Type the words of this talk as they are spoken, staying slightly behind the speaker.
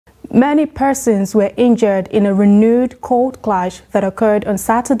Many persons were injured in a renewed cold clash that occurred on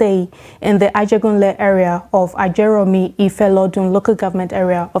Saturday in the Ajegunle area of Ajegunle Ifelodun local government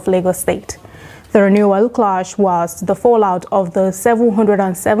area of Lagos State. The renewal clash was the fallout of the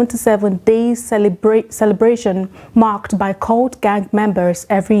 777 days celebration marked by cult gang members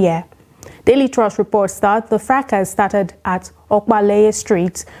every year. Daily Trust reports that the fracas started at Okbaleye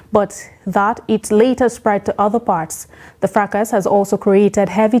Street, but that it later spread to other parts. The fracas has also created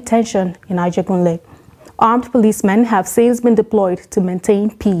heavy tension in Ajegunle. Armed policemen have since been deployed to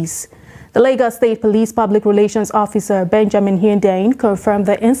maintain peace. The Lagos State Police Public Relations Officer Benjamin Hyundain confirmed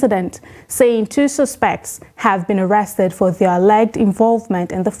the incident, saying 2 suspects have been arrested for their alleged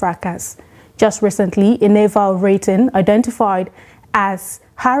involvement in the fracas. Just recently, a naval rating identified as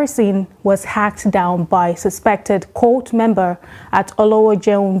Harrison was hacked down by suspected cult member at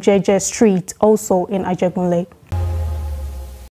Ajegunle Street, also in Ajegunle.